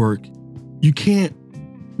police work, you can't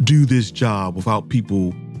do this job without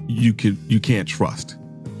people you can't trust.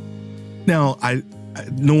 Now,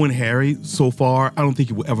 knowing Harry so far, I don't think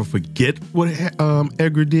he will ever forget what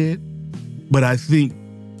Edgar did. But I think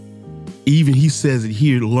even he says that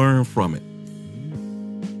he'd learn from it.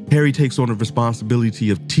 Harry takes on the responsibility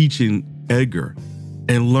of teaching Edgar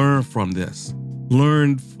and learn from this.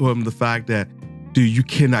 Learn from the fact that, dude, you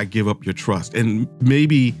cannot give up your trust. And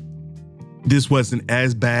maybe this wasn't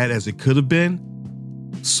as bad as it could have been,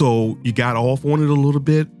 so you got off on it a little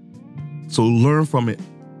bit. So learn from it.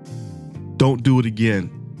 Don't do it again.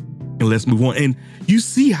 And let's move on. And you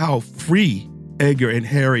see how free Edgar and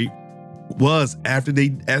Harry was after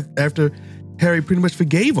Harry pretty much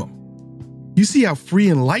forgave him. You see how free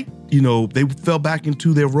and light, they fell back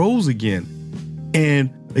into their roles again. And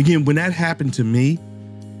again, when that happened to me,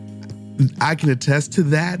 I can attest to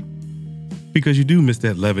that, because you do miss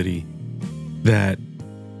that levity, that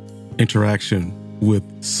interaction with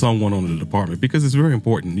someone on the department, because it's very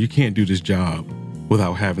important. You can't do this job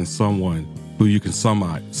without having someone who you can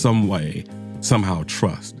somehow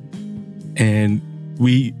trust. And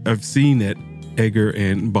we have seen that Edgar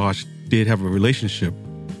and Bosch did have a relationship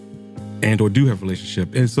or do have a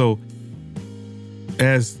relationship. And so,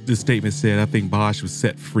 as the statement said, I think Bosch was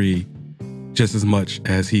set free just as much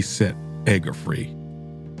as he set Edgar free.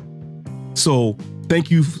 So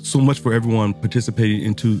thank you so much for everyone participating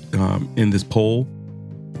in this poll.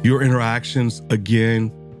 Your interactions,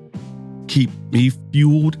 again, keep me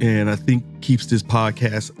fueled, and I think keeps this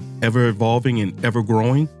podcast ever evolving and ever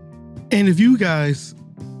growing. And if you guys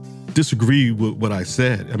disagree with what I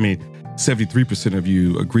said, 73% of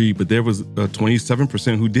you agreed, but there was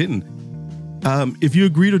 27% who didn't. If you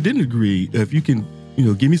agreed or didn't agree, if you can,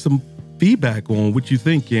 give me some feedback on what you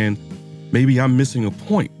think, and maybe I'm missing a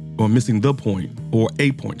point or missing the point or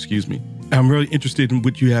a point, excuse me. I'm really interested in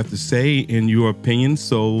what you have to say and your opinion.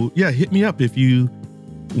 So yeah, hit me up if you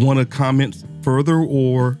want to comment further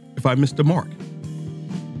or if I missed the mark.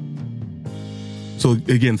 So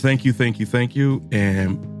again, thank you.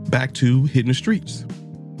 And back to Hitting the Streets.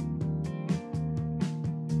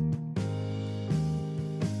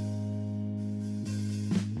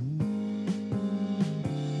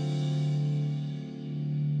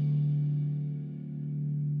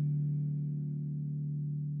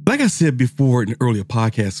 Like like I said before in earlier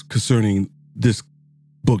podcasts concerning this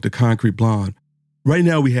book, The Concrete Blonde, right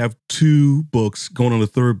now we have 2 books going on the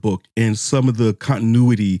 3rd book, and some of the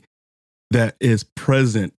continuity that is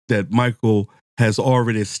present that Michael has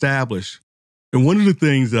already established. And one of the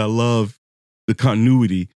things that I love, the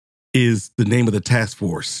continuity, is the name of the task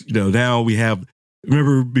force. Now we have,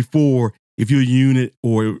 remember before, if your unit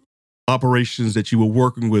or operations that you were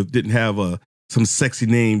working with didn't have some sexy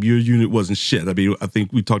name, your unit wasn't shit. I mean, I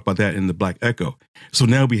think we talked about that in the Black Echo. So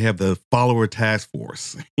now we have the follower task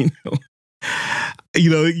force.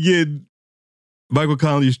 Again, Michael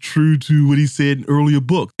Connelly is true to what he said in earlier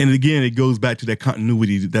books. And again, it goes back to that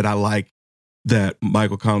continuity that I like that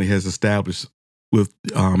Michael Connelly has established with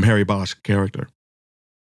Harry Bosch's character.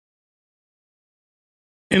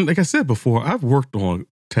 And like I said before, I've worked on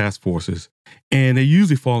task forces, and they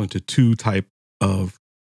usually fall into 2 type of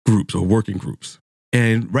groups or working groups.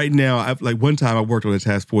 And right now, one time I worked on a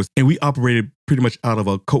task force, and we operated pretty much out of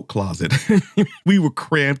a coat closet. We were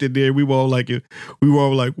cramped in there. We were all like,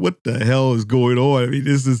 what the hell is going on? I mean,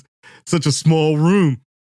 this is such a small room.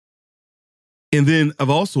 And then I've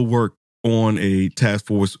also worked on a task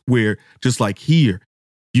force where, just like here,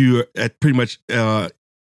 you're at pretty much you're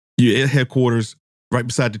at headquarters right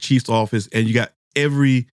beside the chief's office, and you got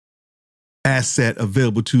every asset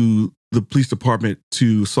available to the police department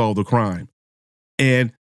to solve the crime.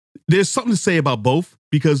 And there's something to say about both,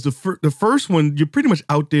 because the first one, you're pretty much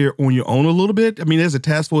out there on your own a little bit. I mean, there's a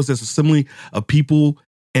task force that's assembly of people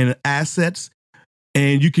and assets,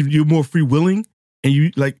 and you're more free-willing, and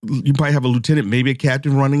you probably have a lieutenant, maybe a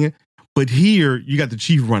captain running it. But here, you got the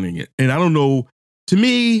chief running it. And I don't know, to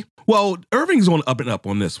me, well, Irving's on the up and up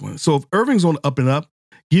on this one. So if Irving's on the up and up,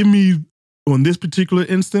 give me, on this particular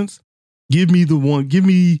instance, give me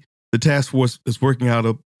the task force that's working out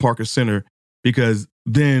of Parker Center, because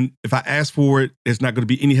then if I ask for it, there's not going to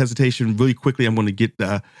be any hesitation. Really quickly, I'm going to get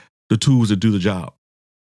the tools to do the job.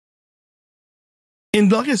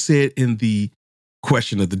 And like I said in the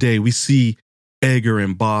question of the day, we see Edgar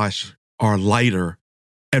and Bosch are lighter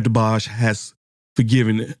after Bosch has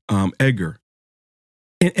forgiven Edgar.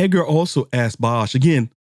 And Edgar also asked Bosch,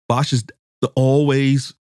 again, Bosch is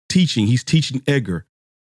always teaching. He's teaching Edgar.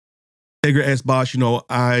 Edgar asked Bosch,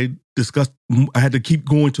 I had to keep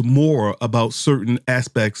going to more about certain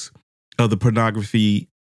aspects of the pornography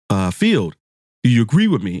field. Do you agree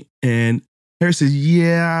with me? And Harry says,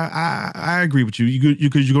 yeah, I agree with you,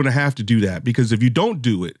 because you're going to have to do that, because if you don't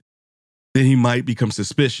do it, then he might become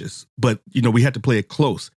suspicious. But, we have to play it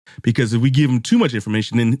close, because if we give him too much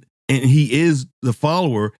information and he is the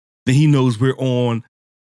follower, then he knows we're on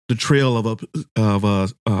the trail of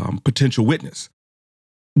a potential witness.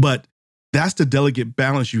 But that's the delicate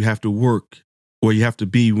balance you have to work, or you have to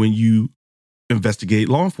be when you investigate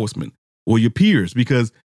law enforcement or your peers,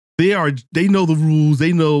 because they know the rules,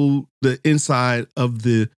 they know the inside of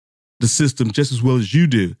the system just as well as you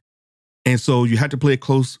do. And so you have to play it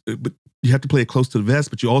close, but you have to play it close to the vest,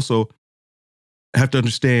 but you also have to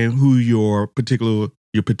understand who your particular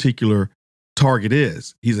target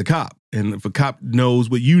is. He's a cop. And if a cop knows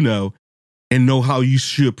what you know and know how you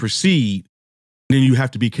should proceed, then you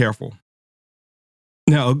have to be careful.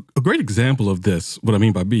 Now, a great example of this, what I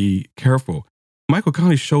mean by be careful, Michael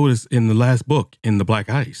Connelly showed us in the last book, in The Black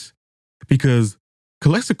Ice, because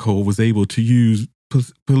Calexico was able to use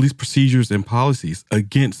police procedures and policies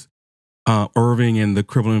against Irving and the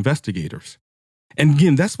criminal investigators. And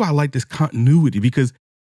again, that's why I like this continuity, because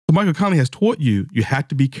Michael Connelly has taught you have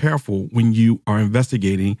to be careful when you are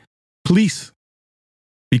investigating police,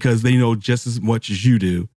 because they know just as much as you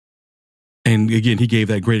do. And again, he gave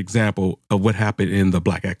that great example of what happened in the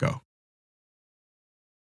Black Echo.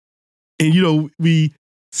 And, we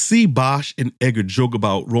see Bosch and Edgar joke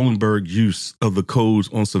about Rolenberg's use of the codes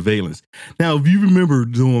on surveillance. Now, if you remember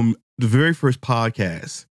doing the very first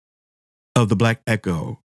podcast of the Black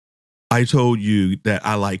Echo, I told you that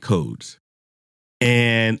I like codes.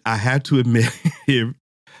 And I have to admit here,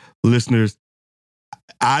 listeners,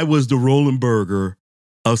 I was the Rolenberger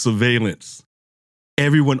of surveillance.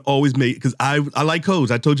 Everyone always made, because I like codes.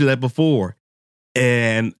 I told you that before.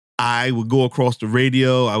 And I would go across the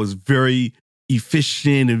radio. I was very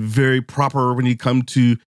efficient and very proper when it come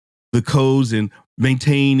to the codes and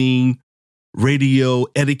maintaining radio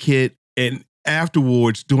etiquette, and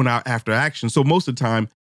afterwards doing our after action. So most of the time,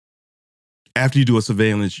 after you do a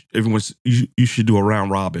surveillance, you should do a round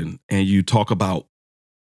robin, and you talk about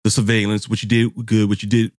the surveillance, what you did good, what you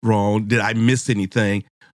did wrong. Did I miss anything?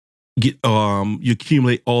 You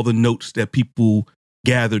accumulate all the notes that people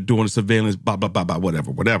gathered during the surveillance, blah, blah, blah, blah,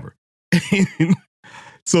 whatever.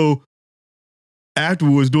 So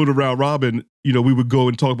afterwards, doing the round robin, we would go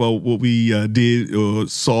and talk about what we did or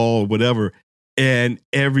saw or whatever. And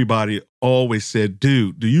everybody always said,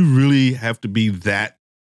 dude, do you really have to be that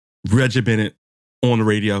regimented on the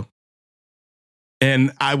radio?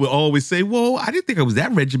 And I would always say, well, I didn't think I was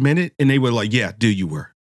that regimented. And they were like, yeah, dude, you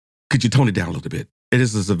were. Could you tone it down a little bit? It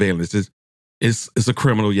is a surveillance. It's a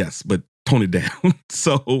criminal, yes, but tone it down.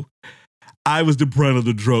 So I was the brunt of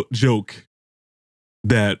the joke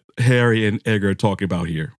that Harry and Edgar are talking about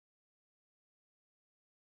here.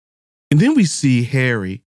 And then we see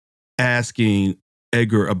Harry asking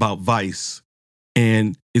Edgar about Vice,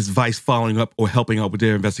 and is Vice following up or helping out with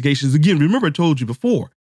their investigations? Again, remember I told you before,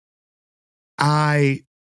 I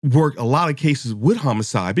worked a lot of cases with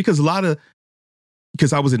homicide because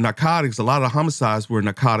I was in narcotics, a lot of homicides were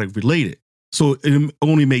narcotic related. So it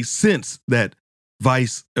only makes sense that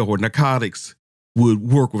Vice or narcotics would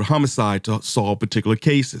work with homicide to solve particular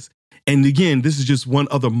cases. And again, this is just one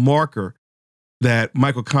other marker that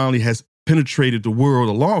Michael Connelly has penetrated the world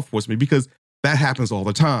of law enforcement, because that happens all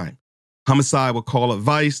the time. Homicide will call up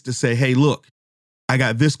Vice to say, hey, look, I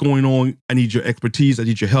got this going on. I need your expertise. I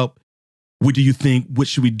need your help. What do you think? What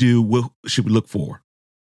should we do? What should we look for?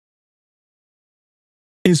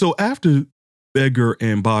 And so after Edgar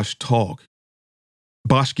and Bosch talk,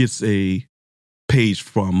 Bosch gets a page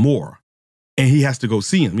from Moore, and he has to go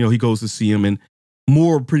see him. He goes to see him, and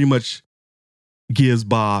Moore pretty much gives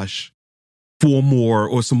Bosch 4 more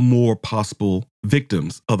or some more possible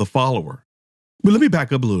victims of the follower. But let me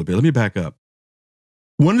back up a little bit.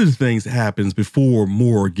 One of the things that happens before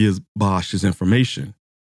Moore gives Bosch his information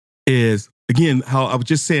is, again, how I was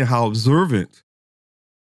just saying how observant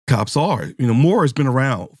cops are. Moore has been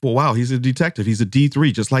around for a while. He's a detective. He's a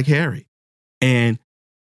D3, just like Harry. And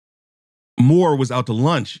Moore was out to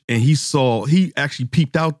lunch, and he actually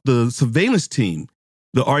peeped out the surveillance team,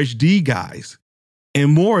 the RHD guys.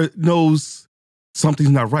 And Moore knows something's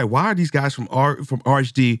not right. Why are these guys from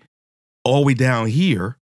RHD all the way down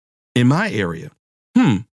here in my area?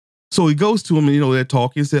 So he goes to him, and they're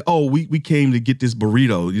talking and said, oh, we came to get this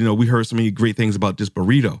burrito. We heard so many great things about this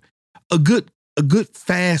burrito. A good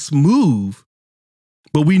fast move,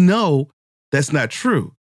 but we know that's not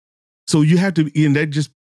true. So you have to, and that just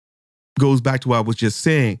goes back to what I was just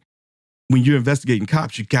saying. When you're investigating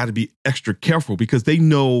cops, you got to be extra careful, because they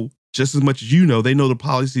know just as much as you know. They know the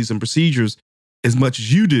policies and procedures as much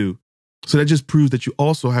as you do. So that just proves that you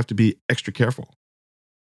also have to be extra careful.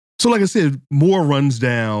 So like I said, Moore runs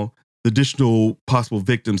down the additional possible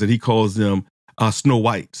victims, and he calls them Snow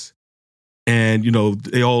Whites. And,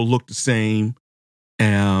 they all look the same,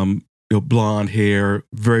 blonde hair,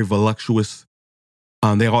 very voluptuous.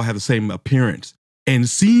 They all have the same appearance. And it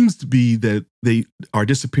seems to be that they are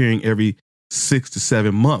disappearing every 6 to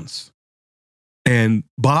 7 months. And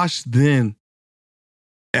Bosch then,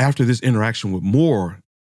 after this interaction with Moore,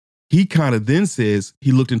 he kind of then says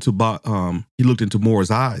he looked into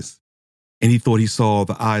Moore's eyes, and he thought he saw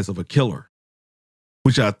the eyes of a killer,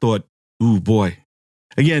 which I thought, ooh, boy.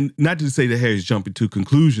 Again, not to say that Harry's jumping to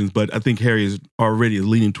conclusions, but I think Harry is already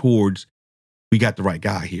leaning towards, we got the right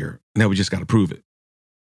guy here. Now we just got to prove it.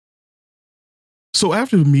 So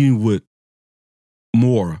after the meeting with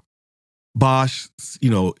Moore, Bosch,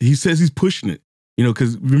 he says he's pushing it,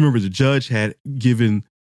 because remember the judge had given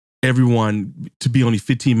everyone to be only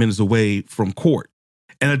 15 minutes away from court.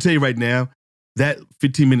 And I tell you right now, that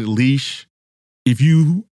 15-minute leash, if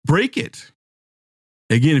you break it,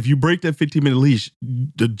 again, if you break that 15-minute leash,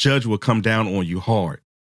 the judge will come down on you hard.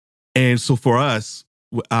 And so for us,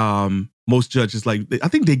 most judges, I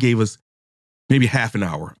think they gave us maybe half an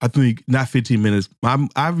hour. I think not 15 minutes.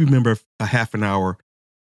 I remember a half an hour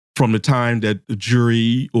from the time that the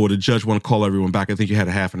jury or the judge want to call everyone back. I think you had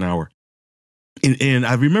a half an hour. And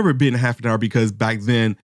I remember it being a half an hour because back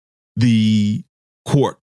then the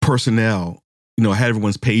court personnel, had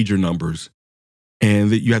everyone's pager numbers, and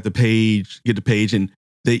that you have to get the page, and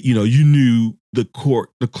they, you knew the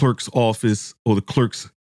clerk's office or the clerk's,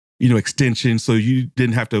 extension. So you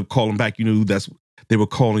didn't have to call them back. You knew they were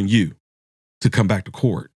calling you to come back to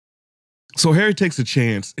court. So Harry takes a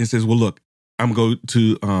chance and says, well, look, I'm going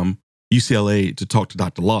to go to UCLA to talk to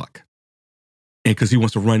Dr. Locke. And because he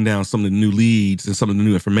wants to run down some of the new leads and some of the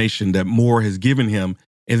new information that Moore has given him.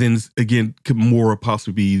 And then again, could Moore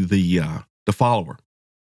possibly be the follower?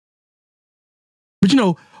 But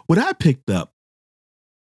what I picked up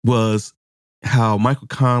was how Michael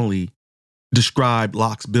Connelly described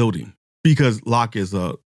Locke's building, because Locke is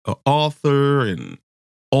a author and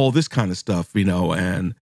all this kind of stuff,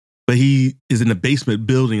 but he is in the basement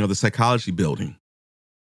building of the psychology building.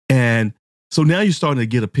 And so now you're starting to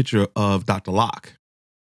get a picture of Dr. Locke.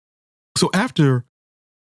 So after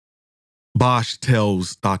Bosch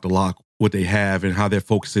tells Dr. Locke what they have and how they're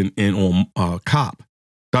focusing in on Cop.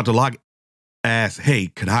 Dr. Locke asks, hey,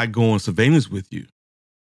 could I go on surveillance with you?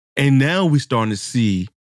 And now we're starting to see,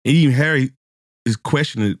 and even Harry is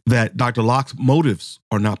questioning that Dr. Locke's motives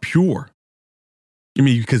are not pure. I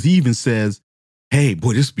mean, because he even says, hey,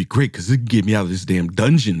 boy, this would be great because it can get me out of this damn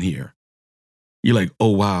dungeon here. You're like,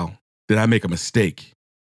 oh, wow, did I make a mistake?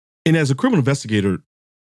 And as a criminal investigator,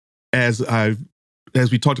 as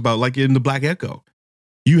we talked about, like in the Black Echo,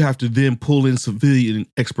 you have to then pull in civilian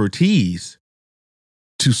expertise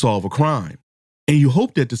to solve a crime. And you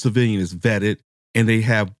hope that the civilian is vetted and they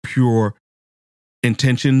have pure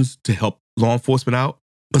intentions to help law enforcement out.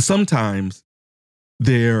 But sometimes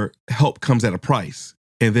their help comes at a price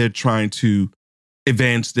and they're trying to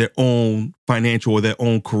advance their own financial or their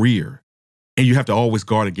own career. And you have to always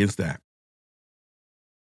guard against that.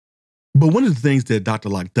 But one of the things that Dr.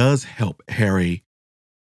 Locke does help Harry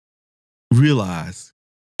realize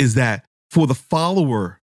is that for the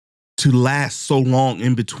follower to last so long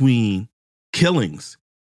in between killings,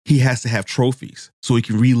 he has to have trophies so he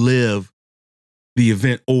can relive the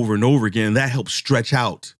event over and over again. And that helps stretch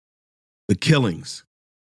out the killings.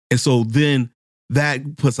 And so then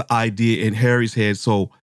that puts an idea in Harry's head.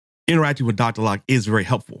 So interacting with Dr. Locke is very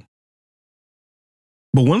helpful.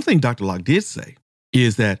 But one thing Dr. Locke did say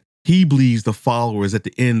is that he believes the follower is at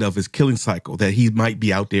the end of his killing cycle, that he might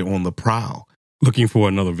be out there on the prowl, looking for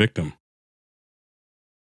another victim.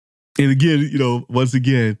 And again, once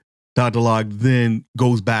again, Dr. Locke then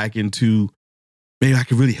goes back into, maybe I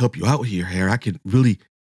can really help you out here, Harry. I can really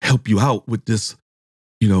help you out with this,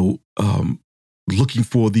 looking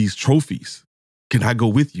for these trophies. Can I go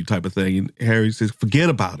with you type of thing? And Harry says, forget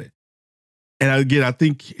about it. And again, I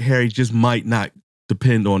think Harry just might not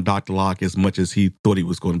depend on Dr. Locke as much as he thought he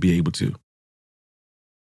was going to be able to.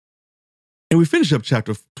 And we finish up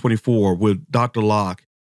chapter 24 with Dr. Locke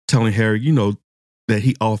telling Harry, that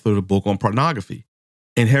he authored a book on pornography.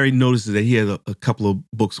 And Harry notices that he had a couple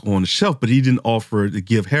of books on the shelf, but he didn't offer to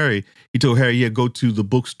give Harry. He told Harry, yeah, go to the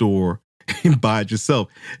bookstore and buy it yourself.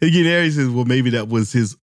 And again, Harry says, well, maybe that was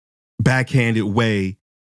his backhanded way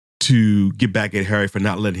to get back at Harry for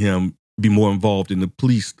not letting him be more involved in the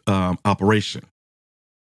police operation.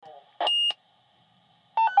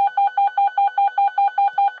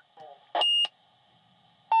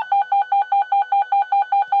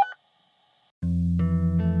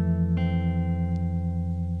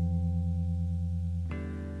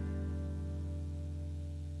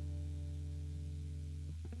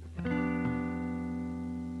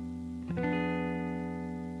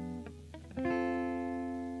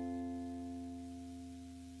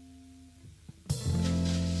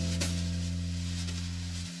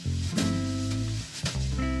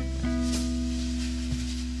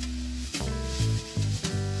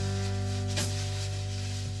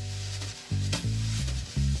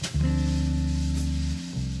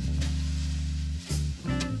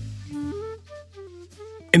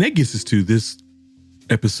 And that gets us to this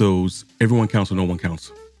episode's Everyone Counts or No One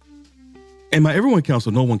Counts. And my Everyone Counts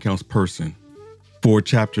or No One Counts person for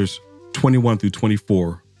chapters 21 through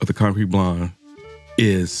 24 of The Concrete Blonde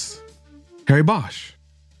is Harry Bosch.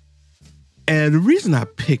 And the reason I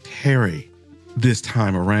picked Harry this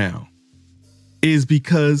time around is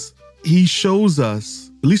because he shows us,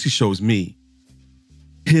 at least he shows me,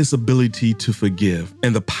 his ability to forgive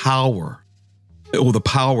and the power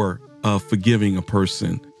of forgiving a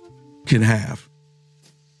person can have.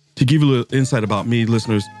 To give you a little insight about me,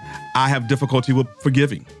 listeners, I have difficulty with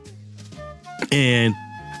forgiving. And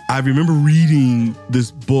I remember reading this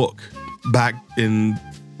book back in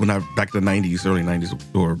the 90s, early 90s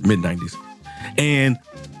or mid 90s. And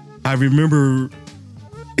I remember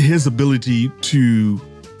his ability to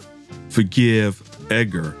forgive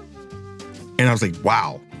Edgar. And I was like,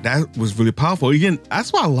 wow, that was really powerful. Again,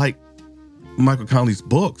 that's why I like Michael Connelly's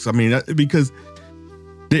books. I mean, because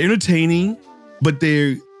they're entertaining, but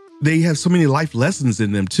they have so many life lessons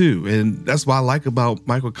in them too. And that's what I like about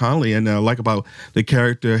Michael Connelly and I like about the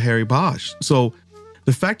character Harry Bosch. So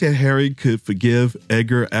the fact that Harry could forgive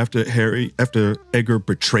Edgar after Edgar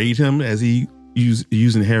betrayed him, as he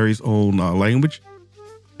using Harry's own language,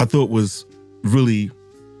 I thought was really,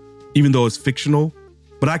 even though it's fictional,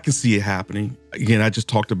 but I can see it happening. Again, I just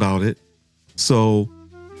talked about it. So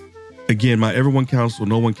again, my Everyone Counts or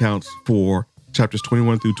No One Counts for chapters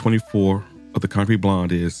 21 through 24 of The Concrete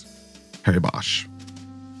Blonde is Harry Bosch.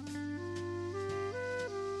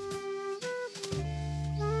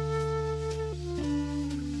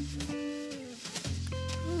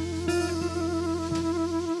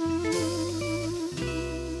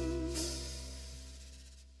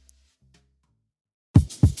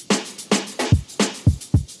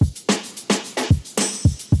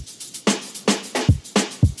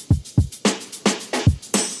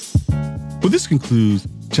 concludes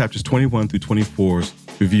chapters 21 through 24's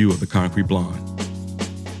review of The Concrete Blonde.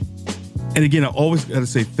 And again, I always got to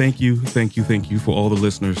say thank you for all the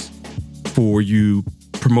listeners, for you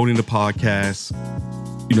promoting the podcast,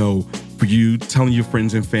 for you telling your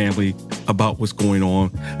friends and family about what's going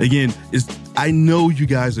on. Again, I know you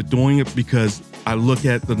guys are doing it because I look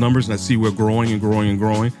at the numbers and I see we're growing and growing and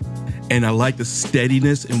growing. And I like the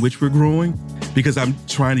steadiness in which we're growing because I'm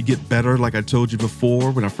trying to get better, like I told you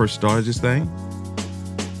before when I first started this thing.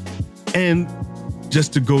 And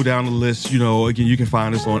just to go down the list, again, you can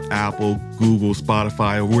find us on Apple, Google,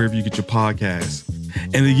 Spotify, or wherever you get your podcasts.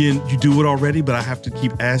 And again, you do it already, but I have to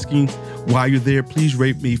keep asking while you're there, please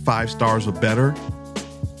rate me 5 stars or better.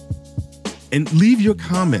 And leave your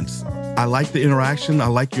comments. I like the interaction. I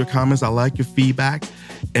like your comments. I like your feedback.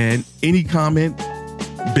 And any comment,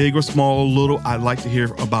 big or small, little, I'd like to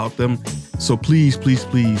hear about them. So please, please,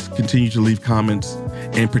 please continue to leave comments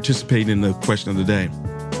and participate in the question of the day.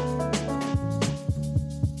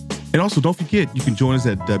 And also, don't forget, you can join us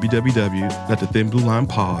at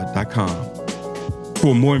www.thethinbluelinepod.com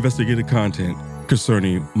for more investigative content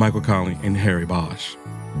concerning Michael Connelly and Harry Bosch.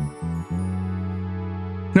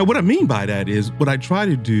 Now, what I mean by that is what I try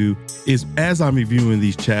to do is as I'm reviewing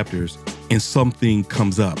these chapters and something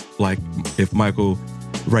comes up, like if Michael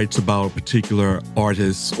writes about a particular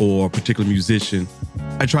artist or a particular musician,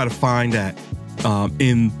 I try to find that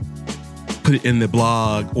put it in the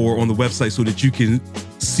blog or on the website so that you can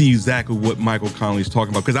see exactly what Michael Connelly is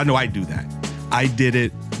talking about. Because I know I do that. I did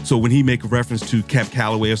it. So when he make a reference to Cab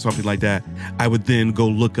Calloway or something like that, I would then go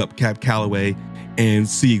look up Cab Calloway and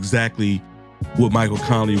see exactly what Michael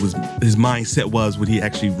Connelly his mindset was when he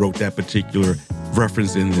actually wrote that particular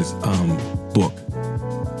reference in his book.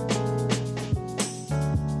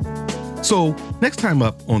 So next time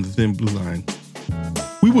up on The Thin Blue Line,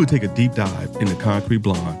 we will take a deep dive into Concrete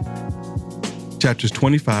Blonde, chapters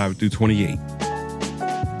 25 through 28.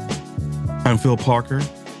 I'm Phil Parker,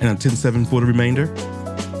 and I'm 10-7 for the remainder.